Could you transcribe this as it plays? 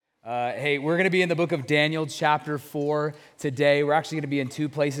Hey, we're going to be in the book of Daniel chapter 4 today. We're actually going to be in two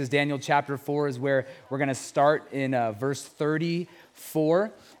places. Daniel chapter 4 is where we're going to start in verse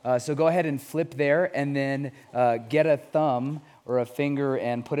 34. So go ahead and flip there and then get a thumb or a finger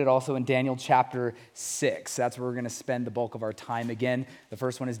and put it also in Daniel chapter 6. That's where we're going to spend the bulk of our time. Again, the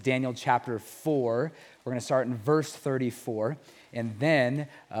first one is Daniel chapter 4. We're going to start in verse 34. And then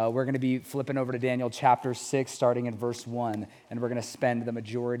we're going to be flipping over to Daniel chapter 6, starting in verse 1. And we're going to spend the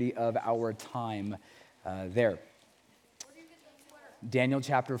majority of our time there. Daniel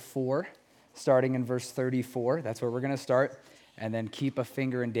chapter 4, starting in verse 34. That's where we're going to start. And then keep a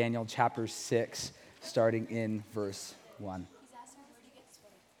finger in Daniel chapter 6, starting in verse 1.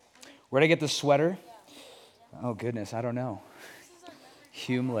 Where'd I get the sweater? Oh, goodness, I don't know.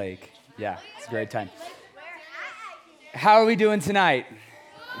 Hume Lake. Yeah, it's a great time. How are we doing tonight?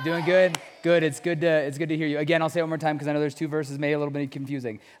 Doing good? Good. It's good to hear you. Again, I'll say it one more time because I know there's two verses, maybe a little bit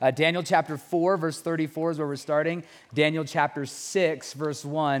confusing. Daniel chapter 4, verse 34 is where we're starting. Daniel chapter 6, verse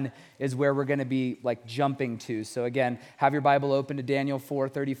 1 is where we're going to be jumping to. So again, have your Bible open to Daniel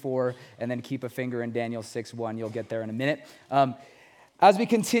 4:34 and then keep a finger in Daniel 6:1. You'll get there in a minute. As we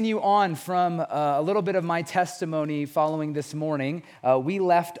continue on from a little bit of my testimony following this morning, we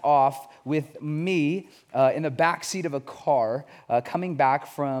left off with me in the back seat of a car coming back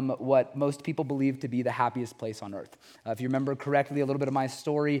from what most people believe to be the happiest place on earth. If you remember correctly, a little bit of my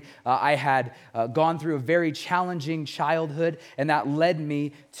story, I had gone through a very challenging childhood, and that led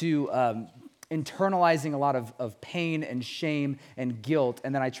me to internalizing a lot of pain and shame and guilt,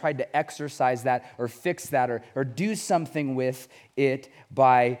 and then I tried to exercise that or fix that or do something with it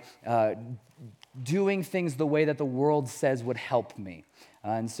by doing things the way that the world says would help me.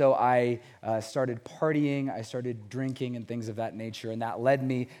 And so I started partying, I started drinking and things of that nature, and that led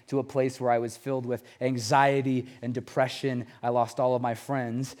me to a place where I was filled with anxiety and depression. I lost all of my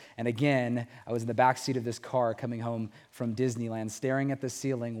friends, and again, I was in the backseat of this car coming home from Disneyland, staring at the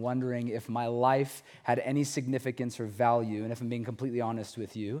ceiling, wondering if my life had any significance or value, and if I'm being completely honest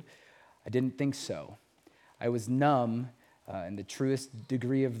with you, I didn't think so. I was numb in the truest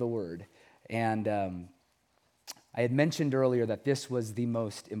degree of the word, and I had mentioned earlier that this was the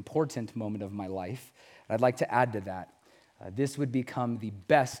most important moment of my life. I'd like to add to that. This would become the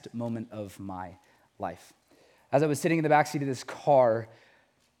best moment of my life. As I was sitting in the backseat of this car,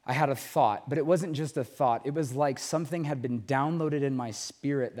 I had a thought, but it wasn't just a thought. It was like something had been downloaded in my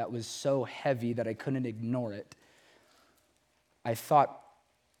spirit that was so heavy that I couldn't ignore it. I thought,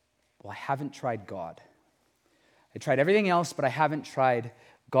 well, I haven't tried God. I tried everything else, but I haven't tried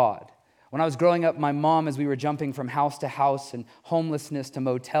God. When I was growing up, my mom, as we were jumping from house to house and homelessness to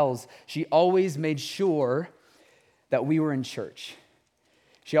motels, she always made sure that we were in church.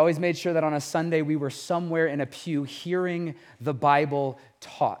 She always made sure that on a Sunday we were somewhere in a pew hearing the Bible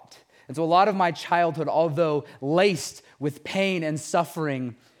taught. And so a lot of my childhood, although laced with pain and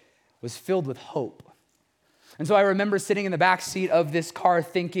suffering, was filled with hope. And so I remember sitting in the back seat of this car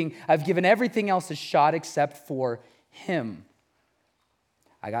thinking, I've given everything else a shot except for Him.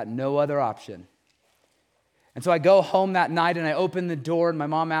 I got no other option. And so I go home that night and I open the door and my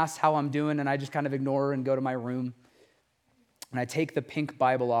mom asks how I'm doing and I just kind of ignore her and go to my room. And I take the pink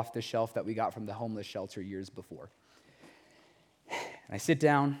Bible off the shelf that we got from the homeless shelter years before. And I sit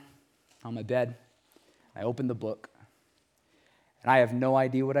down on my bed. I open the book. And I have no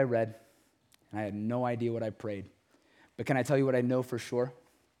idea what I read. And I had no idea what I prayed. But can I tell you what I know for sure?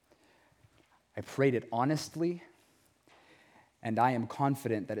 I prayed it honestly. And I am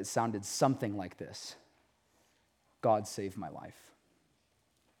confident that it sounded something like this. God save my life.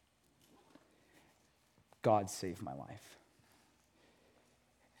 God save my life.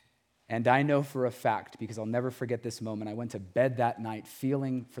 And I know for a fact, because I'll never forget this moment, I went to bed that night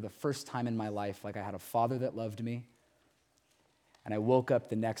feeling for the first time in my life like I had a father that loved me. And I woke up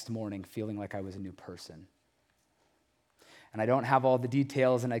the next morning feeling like I was a new person. And I don't have all the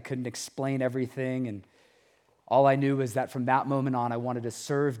details and I couldn't explain everything, and all I knew is that from that moment on, I wanted to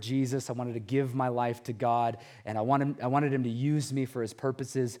serve Jesus. I wanted to give my life to God, and I wanted Him to use me for His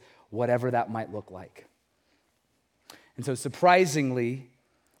purposes, whatever that might look like. And so surprisingly,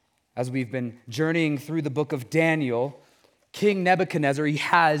 as we've been journeying through the book of Daniel, King Nebuchadnezzar, he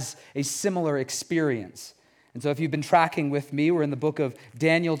has a similar experience. And so if you've been tracking with me, we're in the book of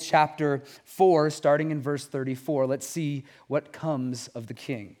Daniel chapter 4, starting in verse 34. Let's see what comes of the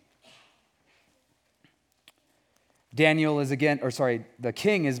king. The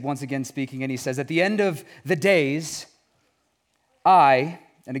king is once again speaking, and he says, "At the end of the days, I,"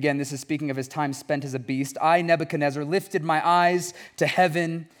 And again, this is speaking of his time spent as a beast. I, Nebuchadnezzar, lifted my eyes to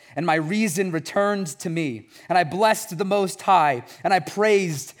heaven, and my reason returned to me. And I blessed the Most High, and I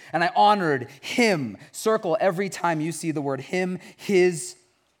praised and I honored him. Circle every time you see the word him, his,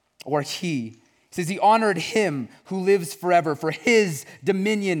 or he. It says he honored him who lives forever, for his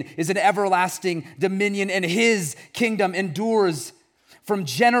dominion is an everlasting dominion, and his kingdom endures from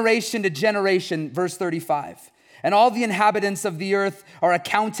generation to generation. Verse 35. And all the inhabitants of the earth are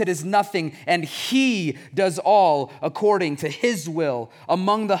accounted as nothing, and he does all according to his will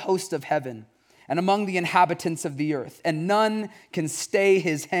among the host of heaven and among the inhabitants of the earth. And none can stay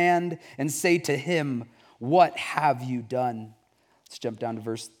his hand and say to him, what have you done? Let's jump down to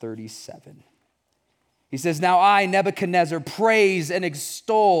verse 37. He says, now I, Nebuchadnezzar, praise and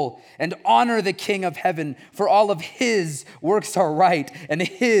extol and honor the King of heaven, for all of his works are right and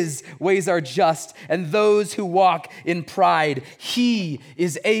his ways are just, and those who walk in pride, he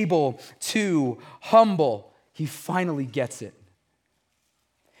is able to humble. He finally gets it.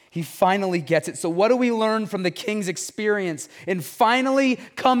 He finally gets it. So what do we learn from the king's experience in finally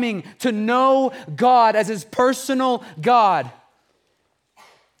coming to know God as his personal God?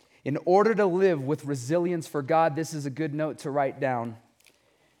 In order to live with resilience for God, this is a good note to write down.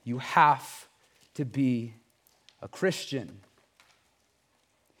 You have to be a Christian.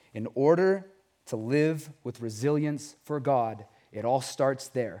 In order to live with resilience for God, it all starts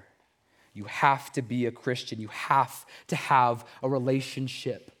there. You have to be a Christian. You have to have a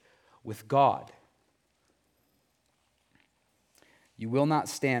relationship with God. You will not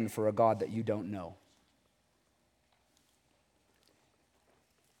stand for a God that you don't know.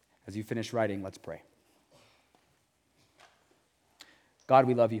 As you finish writing, let's pray. God,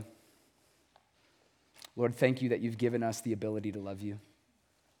 we love you. Lord, thank you that you've given us the ability to love you.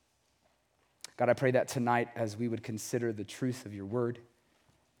 God, I pray that tonight as we would consider the truth of your word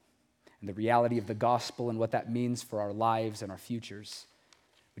and the reality of the gospel and what that means for our lives and our futures,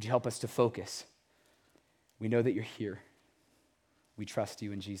 would you help us to focus? We know that you're here. We trust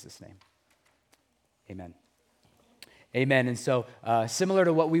you in Jesus' name. Amen. Amen. And so similar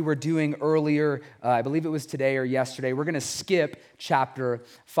to what we were doing earlier, I believe it was today or yesterday, we're going to skip chapter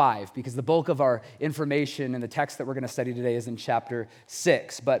 5 because the bulk of our information and the text that we're going to study today is in chapter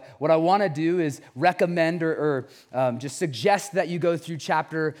 6. But what I want to do is recommend or just suggest that you go through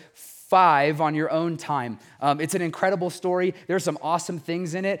chapter 5 on your own time. It's an incredible story. There's some awesome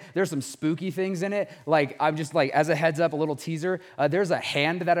things in it. There's some spooky things in it. I'm just as a heads up, a little teaser, there's a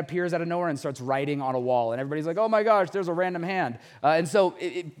hand that appears out of nowhere and starts writing on a wall. And everybody's like, oh my gosh, there's a random hand. And so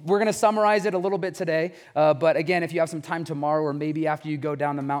we're going to summarize it a little bit today. But again, if you have some time tomorrow or maybe after you go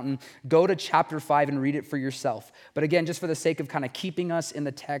down the mountain, go to chapter 5 and read it for yourself. But again, just for the sake of kind of keeping us in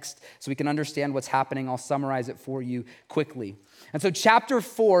the text so we can understand what's happening, I'll summarize it for you quickly. And so chapter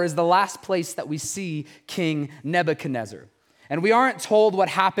 4 is the last place that we see King Nebuchadnezzar. And we aren't told what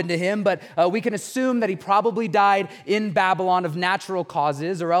happened to him, but we can assume that he probably died in Babylon of natural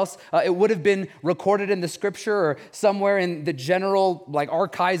causes, or else it would have been recorded in the scripture or somewhere in the general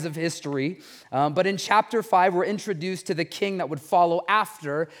archives of history. But in chapter 5, we're introduced to the king that would follow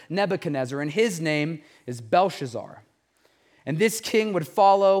after Nebuchadnezzar, and his name is Belshazzar. And this king would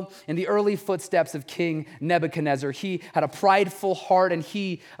follow in the early footsteps of King Nebuchadnezzar. He had a prideful heart and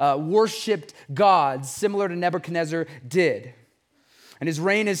he worshiped gods similar to Nebuchadnezzar did. And his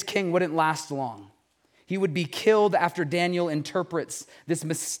reign as king wouldn't last long. He would be killed after Daniel interprets this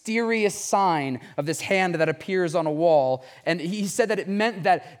mysterious sign of this hand that appears on a wall. And he said that it meant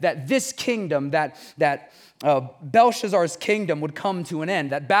that this kingdom, that Belshazzar's kingdom would come to an end,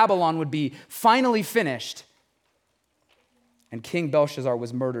 that Babylon would be finally finished. And King Belshazzar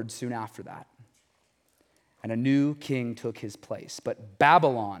was murdered soon after that. And a new king took his place. But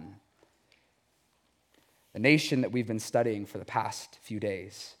Babylon, the nation that we've been studying for the past few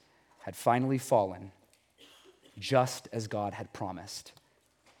days, had finally fallen just as God had promised.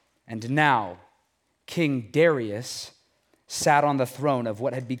 And now, King Darius sat on the throne of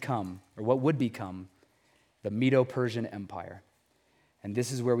what had become, or what would become, the Medo-Persian Empire. And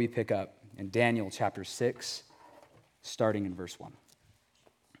this is where we pick up in Daniel chapter 6, starting in verse 1.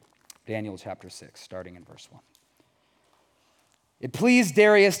 Daniel chapter 6, starting in verse 1. It pleased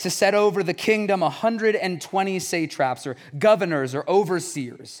Darius to set over the kingdom 120 satraps, or governors, or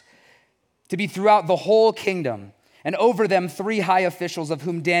overseers, to be throughout the whole kingdom, and over them 3 high officials, of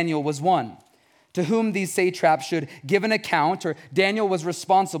whom Daniel was one, to whom these satraps should give an account, or Daniel was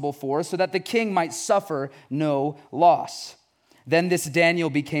responsible for, so that the king might suffer no loss. Then this Daniel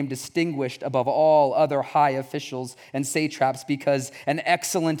became distinguished above all other high officials and satraps because an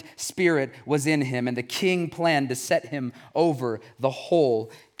excellent spirit was in him, and the king planned to set him over the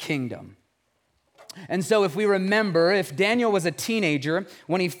whole kingdom. And so if we remember, if Daniel was a teenager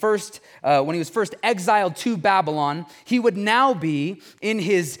when he was first exiled to Babylon, he would now be in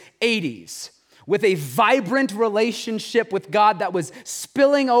his 80s with a vibrant relationship with God that was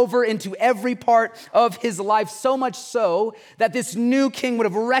spilling over into every part of his life, so much so that this new king would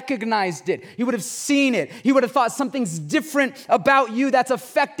have recognized it. He would have seen it. He would have thought something's different about you that's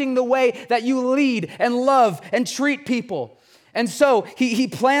affecting the way that you lead and love and treat people. And so he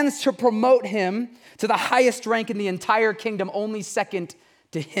plans to promote him to the highest rank in the entire kingdom, only second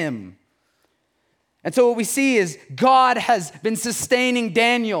to him. And so what we see is God has been sustaining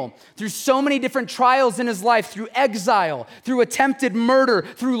Daniel through so many different trials in his life, through exile, through attempted murder,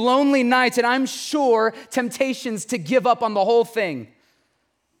 through lonely nights, and I'm sure temptations to give up on the whole thing.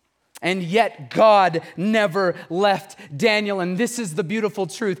 And yet God never left Daniel, and this is the beautiful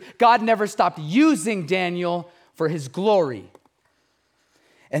truth. God never stopped using Daniel for his glory.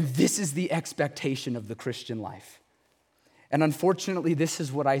 And this is the expectation of the Christian life. And unfortunately, this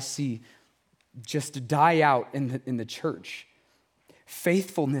is what I see just die out in the church.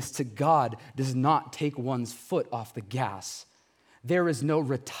 Faithfulness to God does not take one's foot off the gas. There is no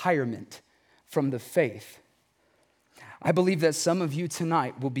retirement from the faith. I believe that some of you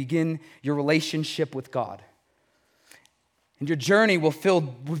tonight will begin your relationship with God. And your journey will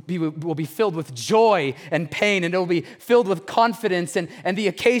be filled with joy and pain, and it will be filled with confidence and the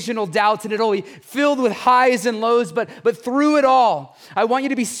occasional doubts, and it will be filled with highs and lows, but through it all, I want you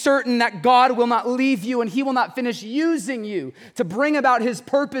to be certain that God will not leave you and he will not finish using you to bring about his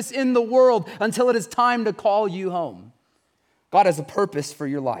purpose in the world until it is time to call you home. God has a purpose for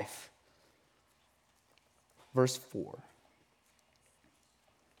your life. Verse 4.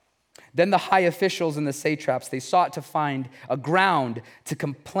 Then the high officials and the satraps, they sought to find a ground to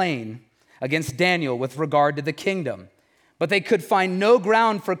complain against Daniel with regard to the kingdom. But they could find no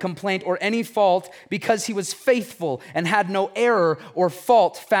ground for complaint or any fault because he was faithful and had no error or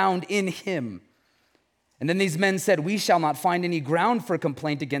fault found in him. And then these men said, "We shall not find any ground for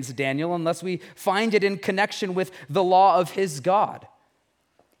complaint against Daniel unless we find it in connection with the law of his God."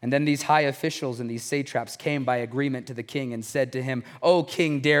 And then these high officials and these satraps came by agreement to the king and said to him, "O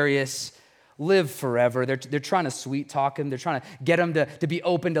King Darius, live forever." They're trying to sweet talk him. They're trying to get him to be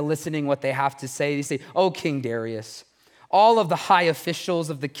open to listening what they have to say. They say, "O King Darius, all of the high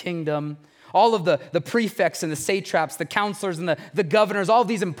officials of the kingdom, all of the prefects and the satraps, the counselors and the governors, all of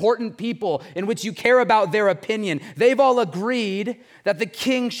these important people in which you care about their opinion, they've all agreed that the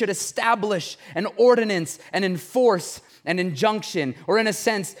king should establish an ordinance and enforce an injunction, or in a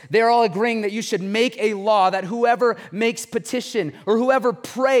sense, they're all agreeing that you should make a law that whoever makes petition or whoever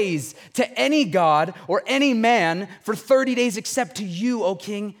prays to any god or any man for 30 days except to you, O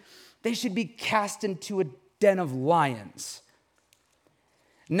king, they should be cast into a den of lions.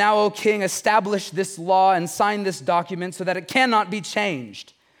 Now, O king, establish this law and sign this document so that it cannot be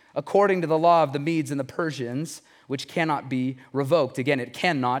changed, according to the law of the Medes and the Persians, which cannot be revoked. Again, it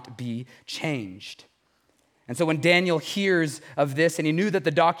cannot be changed. And so when Daniel hears of this and he knew that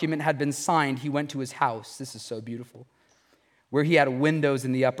the document had been signed, he went to his house. This is so beautiful. Where he had windows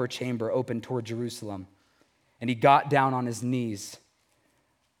in the upper chamber open toward Jerusalem. And he got down on his knees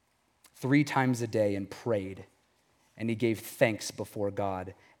 3 times a day and prayed. And he gave thanks before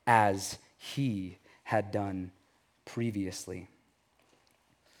God as he had done previously.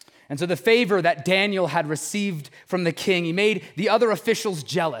 And so the favor that Daniel had received from the king, he made the other officials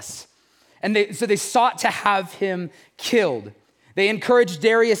jealous. And so they sought to have him killed. They encouraged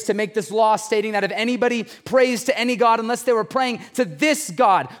Darius to make this law stating that if anybody prays to any god, unless they were praying to this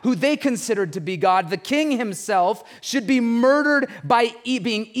God, who they considered to be God, the king himself should be murdered by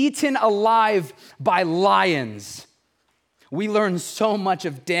being eaten alive by lions. We learn so much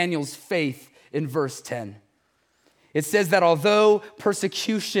of Daniel's faith in verse 10. It says that although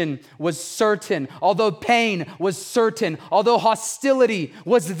persecution was certain, although pain was certain, although hostility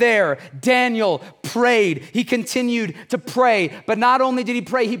was there, Daniel prayed. He continued to pray. But not only did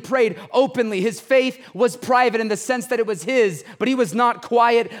he prayed openly. His faith was private in the sense that it was his, but he was not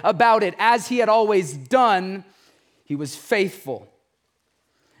quiet about it. As he had always done, he was faithful.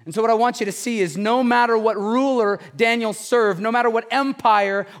 And so what I want you to see is no matter what ruler Daniel served, no matter what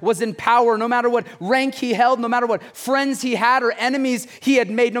empire was in power, no matter what rank he held, no matter what friends he had or enemies he had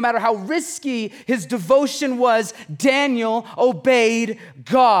made, no matter how risky his devotion was, Daniel obeyed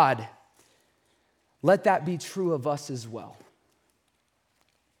God. Let that be true of us as well.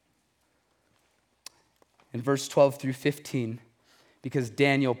 In verse 12 through 15, because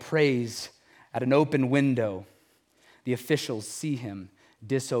Daniel prays at an open window. The officials see him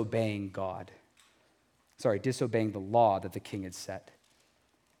disobeying the law that the king had set.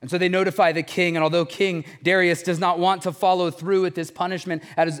 And so they notify the king, and although King Darius does not want to follow through with this punishment,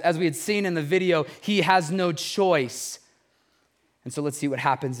 as we had seen in the video, he has no choice. And so let's see what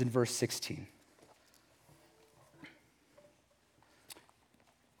happens in verse 16.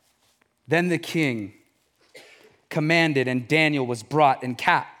 Then the king commanded, and Daniel was brought and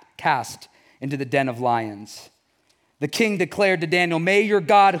cast into the den of lions. The king declared to Daniel, "May your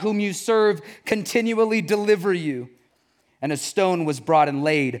God, whom you serve, continually deliver you." And a stone was brought and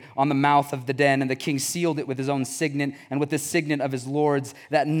laid on the mouth of the den, and the king sealed it with his own signet and with the signet of his lords,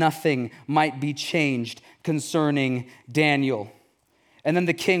 that nothing might be changed concerning Daniel. And then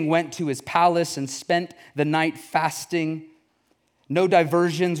the king went to his palace and spent the night fasting. No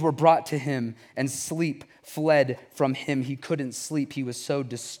diversions were brought to him, and sleep fled from him. He couldn't sleep. He was so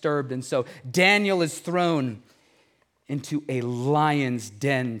disturbed. And so Daniel is thrown into a lion's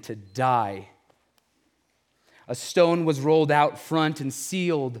den to die. A stone was rolled out front and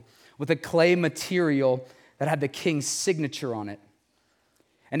sealed with a clay material that had the king's signature on it.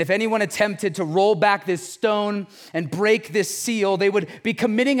 And if anyone attempted to roll back this stone and break this seal, they would be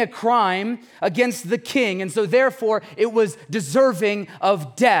committing a crime against the king. And so therefore, it was deserving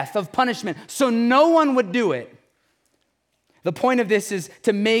of death, of punishment. So no one would do it. The point of this is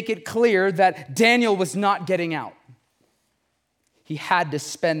to make it clear that Daniel was not getting out. He had to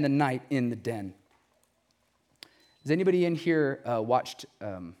spend the night in the den. Has anybody in here watched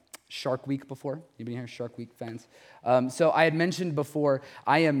Shark Week before? Anybody here Shark Week fans? So I had mentioned before,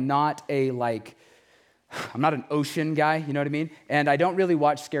 I am not I'm not an ocean guy, you know what I mean? And I don't really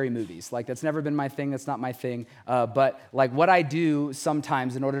watch scary movies. Like, that's never been my thing. That's not my thing. But like what I do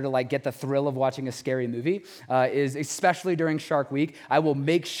sometimes in order to like get the thrill of watching a scary movie is, especially during Shark Week, I will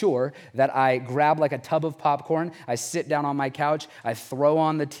make sure that I grab like a tub of popcorn, I sit down on my couch, I throw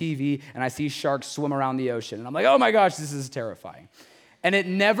on the TV, and I see sharks swim around the ocean. And I'm like, oh my gosh, this is terrifying. And it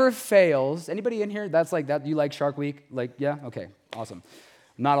never fails. Anybody in here that's like that? You like Shark Week? Like, yeah? Okay, awesome.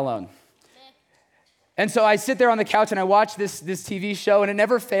 I'm not alone. And so I sit there on the couch and I watch this TV show, and it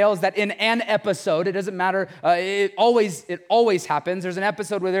never fails that in an episode, it doesn't matter, it always happens. There's an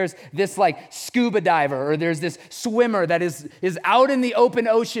episode where there's this like scuba diver, or there's this swimmer that is out in the open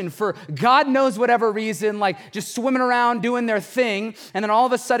ocean for God knows whatever reason, like just swimming around doing their thing, and then all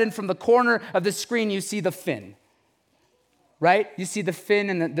of a sudden from the corner of the screen you see the fin. Right? You see the fin,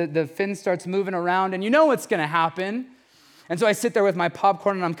 and the fin starts moving around, and you know what's going to happen. And so I sit there with my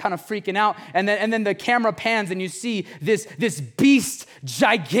popcorn, and I'm kind of freaking out. And then the camera pans, and you see this beast,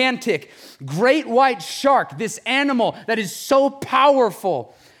 gigantic, great white shark, this animal that is so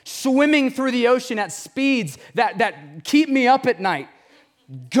powerful, swimming through the ocean at speeds that keep me up at night,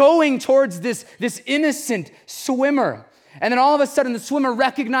 going towards this innocent swimmer. And then all of a sudden, the swimmer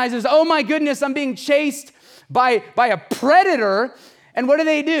recognizes, oh my goodness, I'm being chased by a predator. And what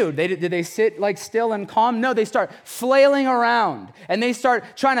do? Did they sit like still and calm? No, they start flailing around, and they start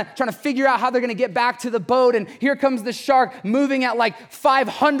trying to figure out how they're going to get back to the boat. And here comes the shark moving at like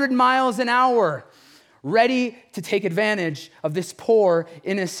 500 miles an hour, ready to take advantage of this poor,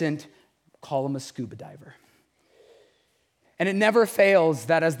 innocent, call him a scuba diver. And it never fails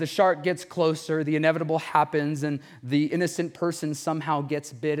that as the shark gets closer, the inevitable happens, and the innocent person somehow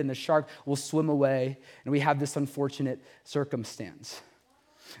gets bit, and the shark will swim away, and we have this unfortunate circumstance.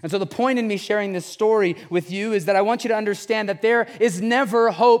 And so the point in me sharing this story with you is that I want you to understand that there is never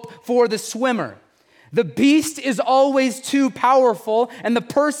hope for the swimmer. The beast is always too powerful, and the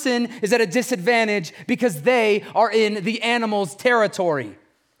person is at a disadvantage because they are in the animal's territory.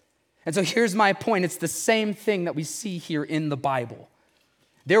 And so here's my point. It's the same thing that we see here in the Bible.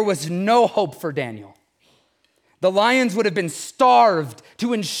 There was no hope for Daniel. The lions would have been starved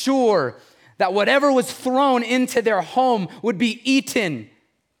to ensure that whatever was thrown into their home would be eaten.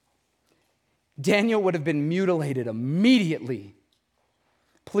 Daniel would have been mutilated immediately.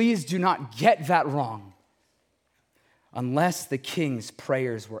 Please do not get that wrong. Unless the king's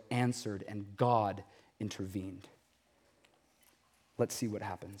prayers were answered and God intervened. Let's see what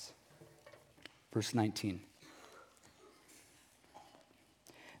happens. Verse 19.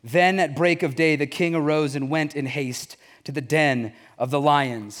 Then at break of day, the king arose and went in haste to the den of the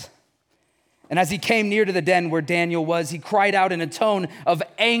lions. And as he came near to the den where Daniel was, he cried out in a tone of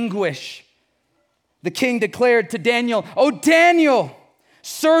anguish. The king declared to Daniel, "O Daniel,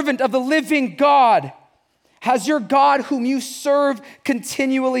 servant of the living God, has your God whom you serve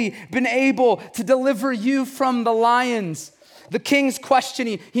continually been able to deliver you from the lions?" The king's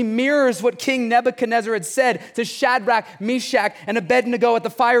questioning, he mirrors what King Nebuchadnezzar had said to Shadrach, Meshach, and Abednego at the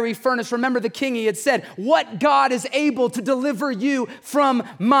fiery furnace. Remember the king, he had said, what God is able to deliver you from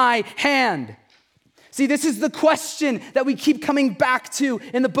my hand? See, this is the question that we keep coming back to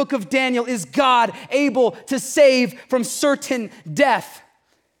in the book of Daniel. Is God able to save from certain death?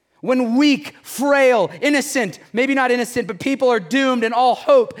 When weak, frail, innocent, maybe not innocent, but people are doomed and all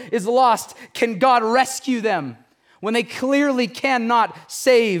hope is lost, can God rescue them when they clearly cannot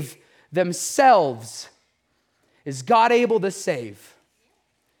save themselves? Is God able to save?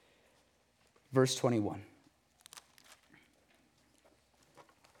 Verse 21.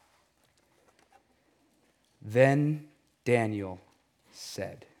 Then Daniel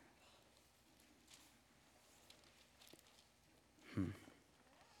said,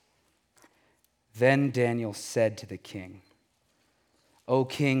 Then Daniel said to the king, O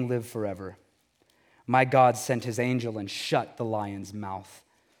king, live forever. My God sent his angel and shut the lion's mouth,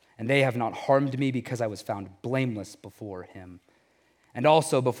 and they have not harmed me because I was found blameless before him. And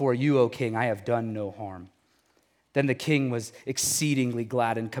also before you, O king, I have done no harm. Then the king was exceedingly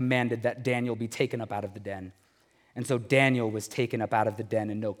glad and commanded that Daniel be taken up out of the den. And so Daniel was taken up out of the den,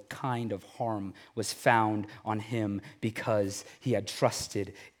 and no kind of harm was found on him because he had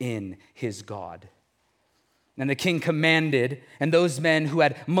trusted in his God. And the king commanded, and those men who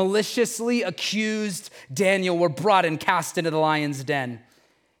had maliciously accused Daniel were brought and cast into the lion's den.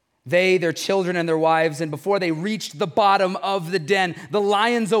 They, their children, and their wives, and before they reached the bottom of the den, the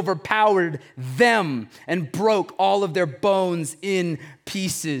lions overpowered them and broke all of their bones in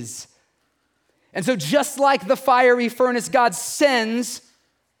pieces. And so just like the fiery furnace, God sends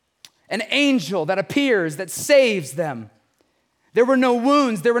an angel that appears, that saves them. There were no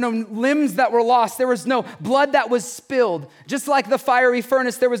wounds, there were no limbs that were lost, there was no blood that was spilled. Just like the fiery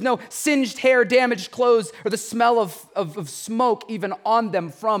furnace, there was no singed hair, damaged clothes, or the smell of smoke even on them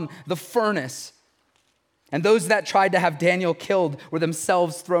from the furnace. And those that tried to have Daniel killed were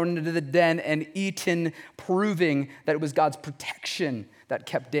themselves thrown into the den and eaten, proving that it was God's protection that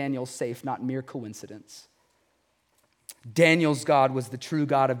kept Daniel safe, not mere coincidence. Daniel's God was the true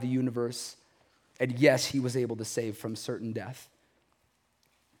God of the universe, and yes, he was able to save from certain death.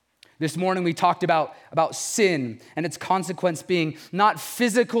 This morning we talked about sin and its consequence being not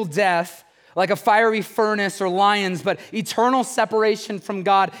physical death like a fiery furnace or lions, but eternal separation from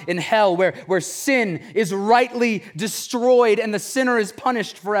God in hell where sin is rightly destroyed and the sinner is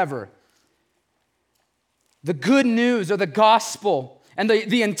punished forever. The good news or the gospel and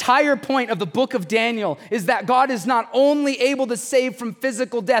the entire point of the book of Daniel is that God is not only able to save from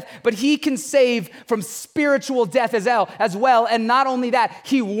physical death, but he can save from spiritual death as well. And not only that,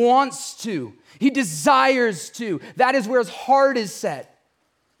 he wants to. He desires to. That is where his heart is set.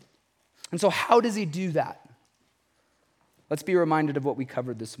 And so how does he do that? Let's be reminded of what we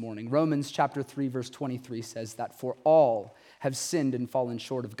covered this morning. Romans chapter 3, verse 23 says that for all have sinned and fallen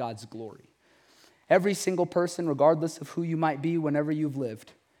short of God's glory. Every single person, regardless of who you might be, whenever you've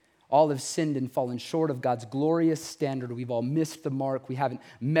lived, all have sinned and fallen short of God's glorious standard. We've all missed the mark. We haven't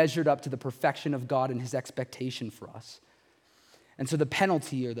measured up to the perfection of God and his expectation for us. And so the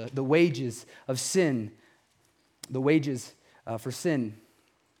penalty or the wages of sin, the wages for sin,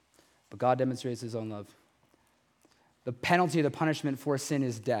 but God demonstrates his own love. The penalty or the punishment for sin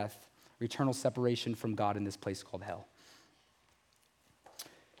is death, or eternal separation from God in this place called hell.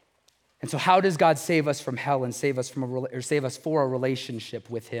 And so how does God save us from hell and save us for a relationship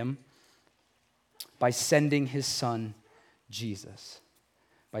with him? By sending his son, Jesus.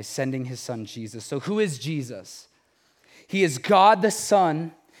 By sending his son, Jesus. So who is Jesus? He is God the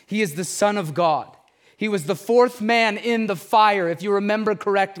Son. He is the Son of God. He was the fourth man in the fire, if you remember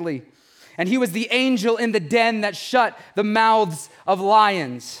correctly. And he was the angel in the den that shut the mouths of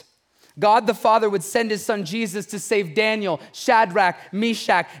lions. God the Father would send his son Jesus to save Daniel, Shadrach,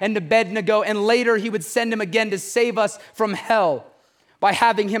 Meshach, and Abednego, and later he would send him again to save us from hell by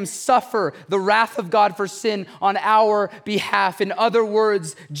having him suffer the wrath of God for sin on our behalf. In other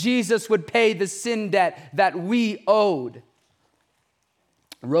words, Jesus would pay the sin debt that we owed.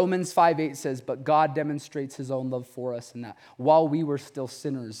 Romans 5:8 says, but God demonstrates his own love for us in that while we were still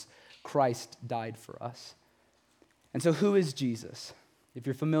sinners, Christ died for us. And so who is Jesus? If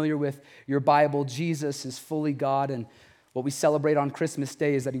you're familiar with your Bible, Jesus is fully God, and what we celebrate on Christmas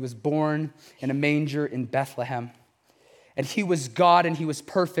Day is that he was born in a manger in Bethlehem. And he was God, and he was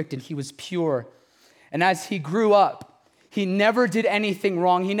perfect, and he was pure. And as he grew up, he never did anything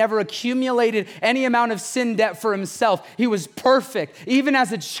wrong. He never accumulated any amount of sin debt for himself. He was perfect, even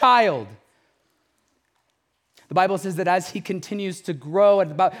as a child. The Bible says that as he continues to grow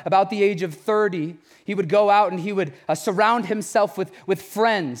at about the age of 30, he would go out and he would surround himself with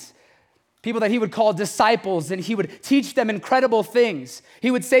friends, people that he would call disciples, and he would teach them incredible things. He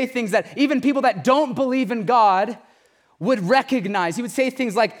would say things that even people that don't believe in God would recognize. He would say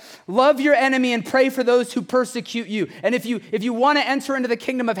things like, love your enemy and pray for those who persecute you. And if you want to enter into the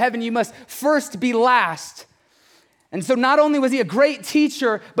kingdom of heaven, you must first be last. And so not only was he a great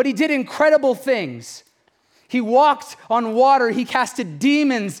teacher, but he did incredible things. He walked on water. He casted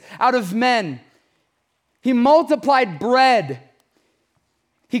demons out of men. He multiplied bread.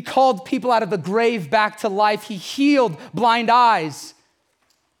 He called people out of the grave back to life. He healed blind eyes.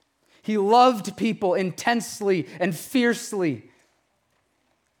 He loved people intensely and fiercely.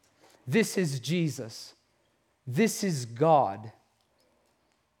 This is Jesus. This is God.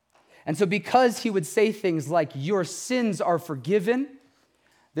 And so because he would say things like, your sins are forgiven,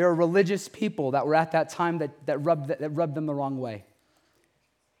 there are religious people that were at that time that rubbed them the wrong way.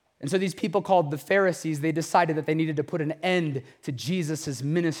 And so these people called the Pharisees, they decided that they needed to put an end to Jesus'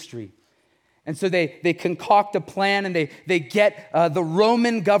 ministry. And so they concoct a plan and they get the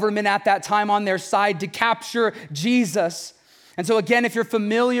Roman government at that time on their side to capture Jesus. And so again, if you're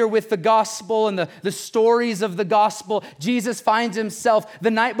familiar with the gospel and the stories of the gospel, Jesus finds himself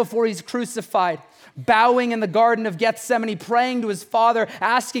the night before he's crucified, bowing in the Garden of Gethsemane, praying to his Father,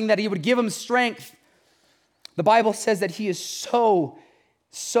 asking that he would give him strength. The Bible says that he is so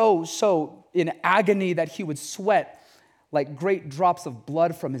in agony that he would sweat like great drops of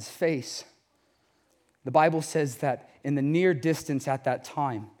blood from his face. The Bible says that in the near distance at that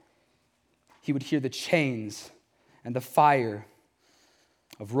time, he would hear the chains and the fire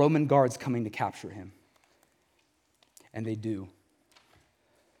of Roman guards coming to capture him. And they do.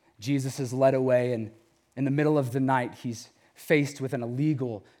 Jesus is led away, and in the middle of the night, he's faced with an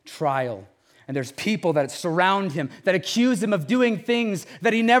illegal trial. And there's people that surround him, that accuse him of doing things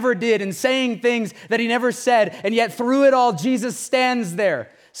that he never did and saying things that he never said. And yet through it all, Jesus stands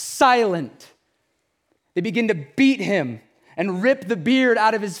there, silent. They begin to beat him and rip the beard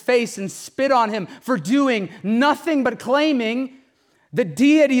out of his face and spit on him for doing nothing but claiming the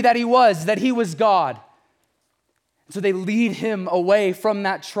deity that he was God. So they lead him away from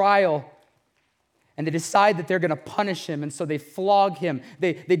that trial, and they decide that they're going to punish him, and so they flog him.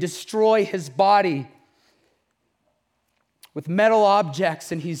 They destroy his body with metal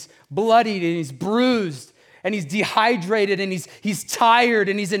objects, and he's bloodied, and he's bruised, and he's dehydrated, and he's tired,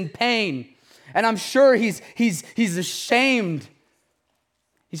 and he's in pain. And I'm sure he's ashamed.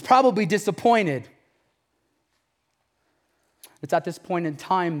 He's probably disappointed. It's at this point in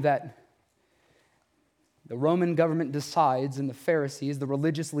time that the Roman government decides, and the Pharisees, the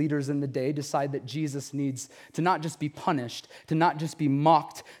religious leaders in the day, decide that Jesus needs to not just be punished, to not just be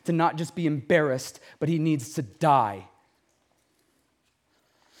mocked, to not just be embarrassed, but he needs to die.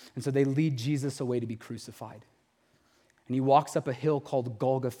 And so they lead Jesus away to be crucified. And he walks up a hill called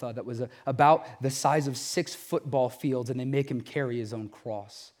Golgotha that was about the size of 6 football fields, and they make him carry his own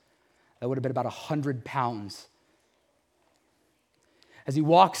cross. That would have been about 100 pounds. As he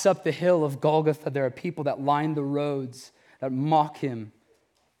walks up the hill of Golgotha, there are people that line the roads, that mock him.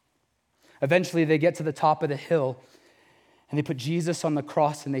 Eventually, they get to the top of the hill, and they put Jesus on the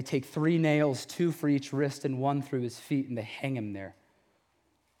cross, and they take 3 nails, 2 for each wrist and 1 through his feet, and they hang him there.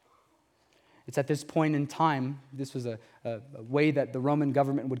 It's at this point in time, this was a way that the Roman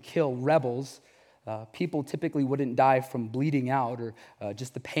government would kill rebels. People typically wouldn't die from bleeding out or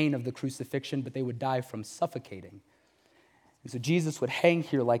just the pain of the crucifixion, but they would die from suffocating. And so Jesus would hang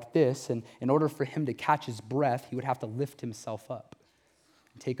here like this, and in order for him to catch his breath, he would have to lift himself up,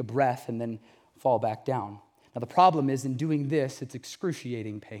 take a breath, and then fall back down. Now the problem is, in doing this, it's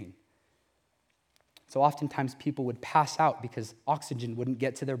excruciating pain. So oftentimes people would pass out because oxygen wouldn't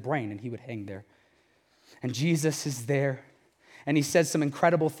get to their brain, and he would hang there. And Jesus is there, and he says some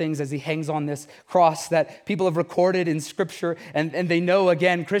incredible things as he hangs on this cross that people have recorded in Scripture, and they know,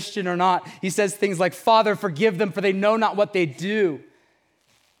 again, Christian or not. He says things like, "Father, forgive them, for they know not what they do."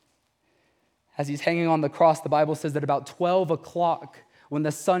 As he's hanging on the cross, the Bible says that about 12 o'clock, when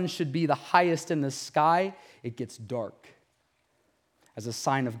the sun should be the highest in the sky, it gets dark as a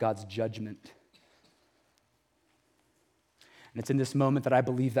sign of God's judgment. And it's in this moment that I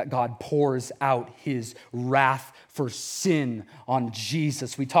believe that God pours out his wrath for sin on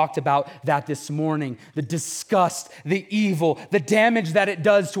Jesus. We talked about that this morning. The disgust, the evil, the damage that it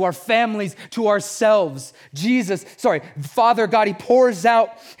does to our families, to ourselves. Father God, he pours out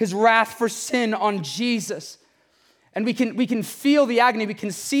his wrath for sin on Jesus. And we can feel the agony, we can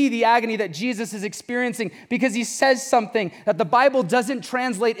see the agony that Jesus is experiencing because he says something that the Bible doesn't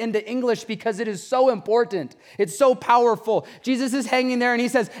translate into English because it is so important. It's so powerful. Jesus is hanging there and he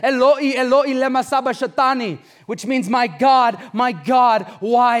says, Eloi, Eloi, lema sabachthani, which means, my God,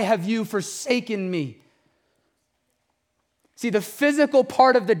 why have you forsaken me? See, the physical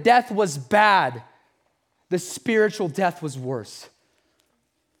part of the death was bad. The spiritual death was worse.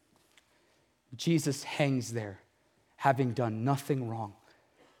 Jesus hangs there, having done nothing wrong.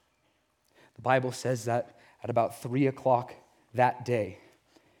 The Bible says that at about 3 o'clock that day,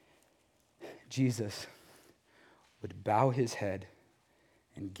 Jesus would bow his head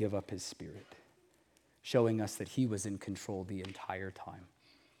and give up his spirit, showing us that he was in control the entire time.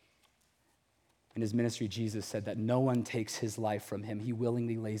 In his ministry, Jesus said that no one takes his life from him. He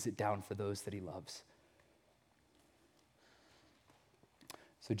willingly lays it down for those that he loves.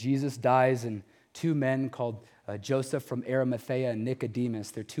 So Jesus dies, and two men called Joseph from Arimathea and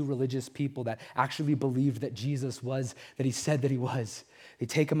Nicodemus, they're two religious people that actually believed that Jesus was, that he said that he was. They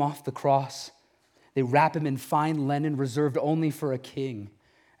take him off the cross. They wrap him in fine linen reserved only for a king,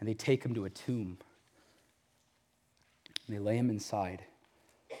 and they take him to a tomb. And they lay him inside,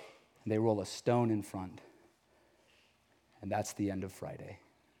 and they roll a stone in front. And that's the end of Friday.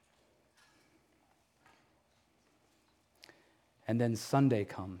 And then Sunday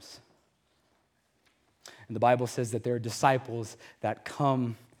comes. And the Bible says that there are disciples that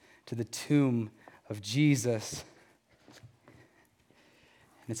come to the tomb of Jesus.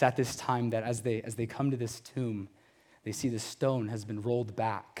 And it's at this time that as they come to this tomb, they see the stone has been rolled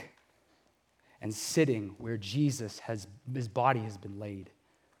back. And sitting where his body has been laid,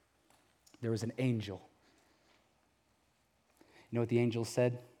 there was an angel. You know what the angel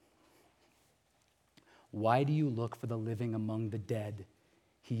said? Why do you look for the living among the dead?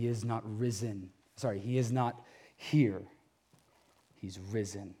 He is not risen. He is not here. He's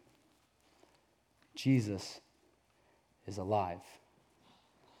risen. Jesus is alive.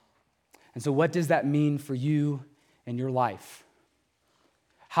 And so what does that mean for you and your life?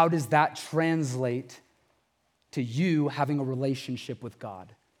 How does that translate to you having a relationship with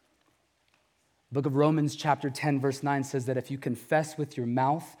God? The book of Romans chapter 10 verse 9 says that if you confess with your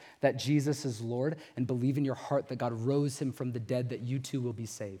mouth that Jesus is Lord and believe in your heart that God rose him from the dead, that you too will be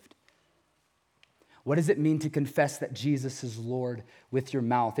saved. What does it mean to confess that Jesus is Lord with your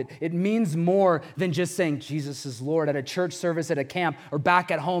mouth? It means more than just saying Jesus is Lord at a church service, at a camp, or back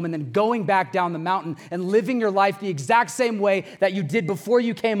at home, and then going back down the mountain and living your life the exact same way that you did before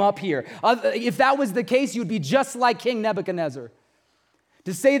you came up here. If that was the case, you'd be just like King Nebuchadnezzar.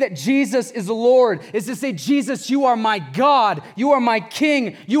 To say that Jesus is the Lord is to say, Jesus, you are my God, you are my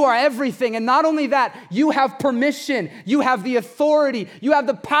King, you are everything. And not only that, you have permission, you have the authority, you have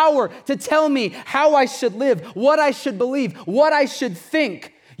the power to tell me how I should live, what I should believe, what I should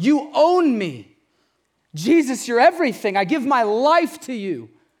think. You own me. Jesus, you're everything. I give my life to you.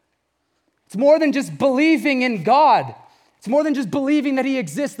 It's more than just believing in God. It's more than just believing that he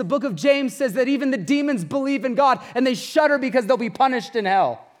exists. The book of James says that even the demons believe in God and they shudder because they'll be punished in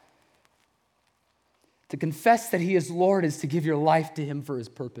hell. To confess that he is Lord is to give your life to him for his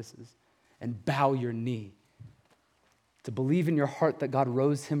purposes and bow your knee. To believe in your heart that God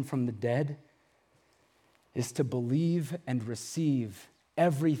rose him from the dead is to believe and receive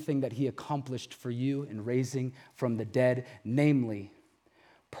everything that he accomplished for you in raising from the dead, namely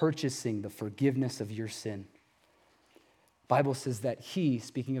purchasing the forgiveness of your sin. Bible says that he,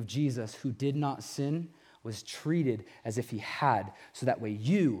 speaking of Jesus, who did not sin, was treated as if he had, so that way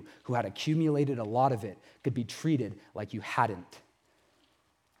you, who had accumulated a lot of it, could be treated like you hadn't.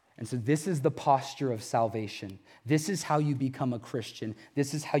 And so this is the posture of salvation. This is how you become a Christian.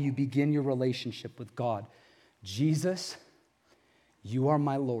 This is how you begin your relationship with God. Jesus, you are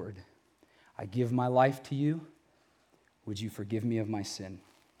my Lord. I give my life to you. Would you forgive me of my sin?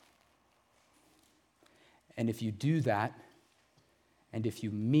 And if you do that, and if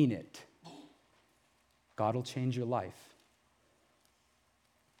you mean it, God will change your life.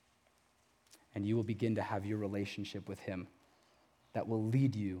 And you will begin to have your relationship with him that will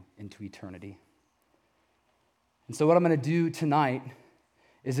lead you into eternity. And so what I'm going to do tonight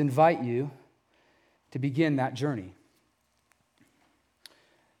is invite you to begin that journey.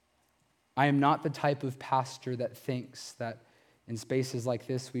 I am not the type of pastor that thinks that in spaces like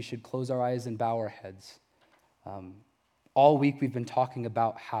this we should close our eyes and bow our heads. All week we've been talking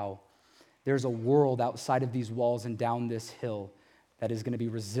about how there's a world outside of these walls and down this hill that is going to be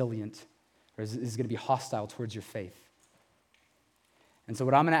resilient, or is going to be hostile towards your faith. And so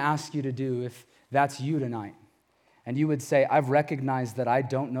what I'm going to ask you to do, if that's you tonight, and you would say, I've recognized that I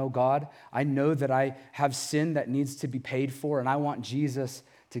don't know God. I know that I have sin that needs to be paid for, and I want Jesus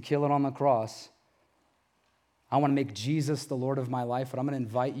to kill it on the cross. I want to make Jesus the Lord of my life. What I'm going to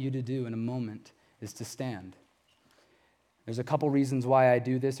invite you to do in a moment is to stand. There's a couple reasons why I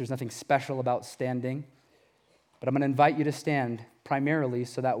do this. There's nothing special about standing, but I'm going to invite you to stand primarily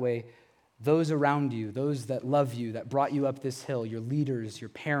so that way those around you, those that love you, that brought you up this hill, your leaders, your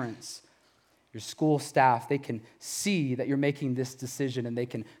parents, your school staff, they can see that you're making this decision, and they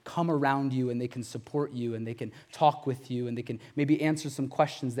can come around you, and they can support you, and they can talk with you, and they can maybe answer some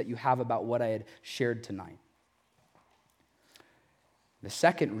questions that you have about what I had shared tonight. The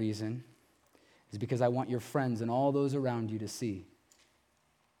second reason is because I want your friends and all those around you to see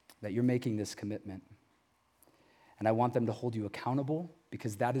that you're making this commitment. And I want them to hold you accountable,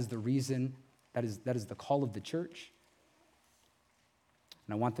 because that is the reason, that is the call of the church.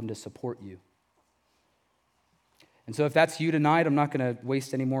 And I want them to support you. And so if that's you tonight, I'm not going to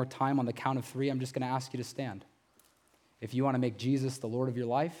waste any more time. On the count of 3, I'm just going to ask you to stand. If you want to make Jesus the Lord of your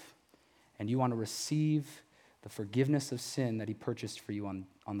life, and you want to receive the forgiveness of sin that he purchased for you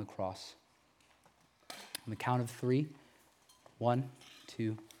on the cross. On the count of 3, 1,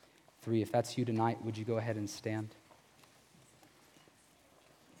 2, 3. If that's you tonight, would you go ahead and stand?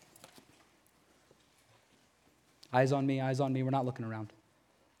 Eyes on me, eyes on me. We're not looking around.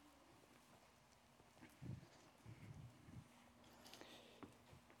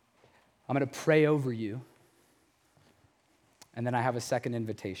 I'm going to pray over you, and then I have a second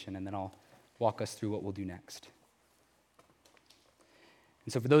invitation, and then I'll walk us through what we'll do next.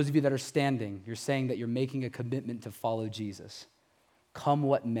 And so for those of you that are standing, you're saying that you're making a commitment to follow Jesus. Come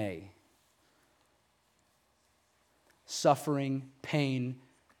what may. Suffering, pain,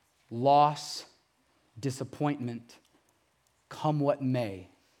 loss, disappointment, come what may.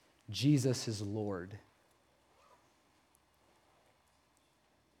 Jesus is Lord.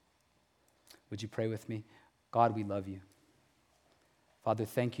 Would you pray with me? God, we love you. Father,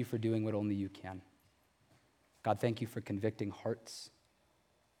 thank you for doing what only you can. God, thank you for convicting hearts.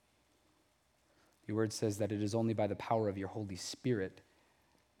 Your word says that it is only by the power of your Holy Spirit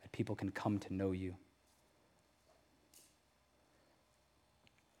that people can come to know you.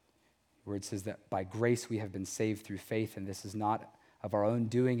 Your word says that by grace we have been saved through faith, and this is not of our own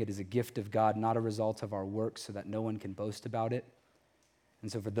doing. It is a gift of God, not a result of our works, so that no one can boast about it.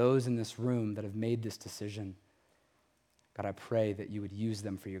 And so for those in this room that have made this decision, God, I pray that you would use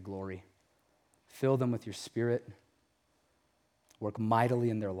them for your glory. Fill them with your Spirit. Work mightily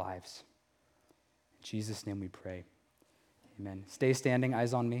in their lives. In Jesus' name we pray. Amen. Stay standing,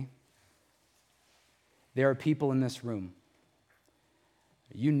 eyes on me. There are people in this room.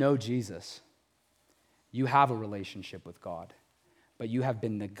 You know Jesus. You have a relationship with God, but you have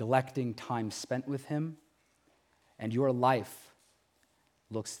been neglecting time spent with him, and your life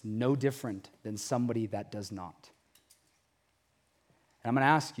looks no different than somebody that does not. And I'm going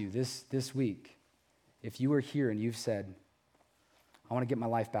to ask you this week, if you are here and you've said, I want to get my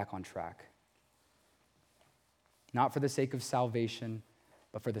life back on track, not for the sake of salvation,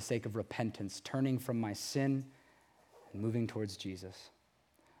 but for the sake of repentance, turning from my sin and moving towards Jesus.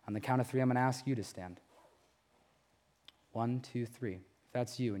 On the count of 3, I'm going to ask you to stand. 1, 2, 3. If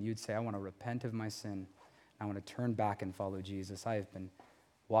that's you and you'd say, I want to repent of my sin, I want to turn back and follow Jesus. I have been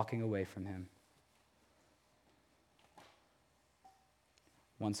walking away from him.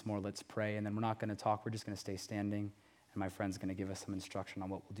 Once more, let's pray, and then we're not going to talk. We're just going to stay standing, and my friend's going to give us some instruction on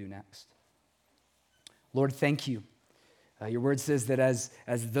what we'll do next. Lord, thank you. Your word says that as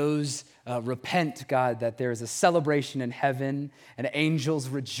those repent, God, that there is a celebration in heaven and angels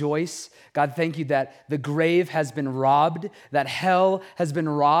rejoice. God, thank you that the grave has been robbed, that hell has been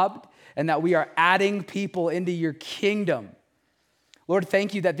robbed, and that we are adding people into your kingdom. Lord,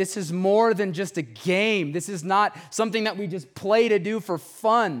 thank you that this is more than just a game. This is not something that we just play to do for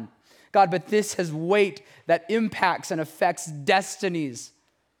fun, God, but this has weight that impacts and affects destinies.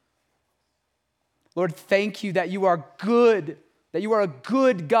 Lord, thank you that you are good, that you are a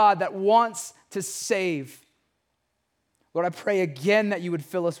good God that wants to save. Lord, I pray again that you would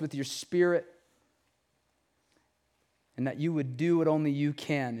fill us with your Spirit and that you would do what only you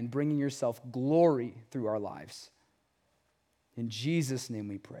can in bringing yourself glory through our lives. In Jesus' name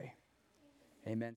we pray. Amen.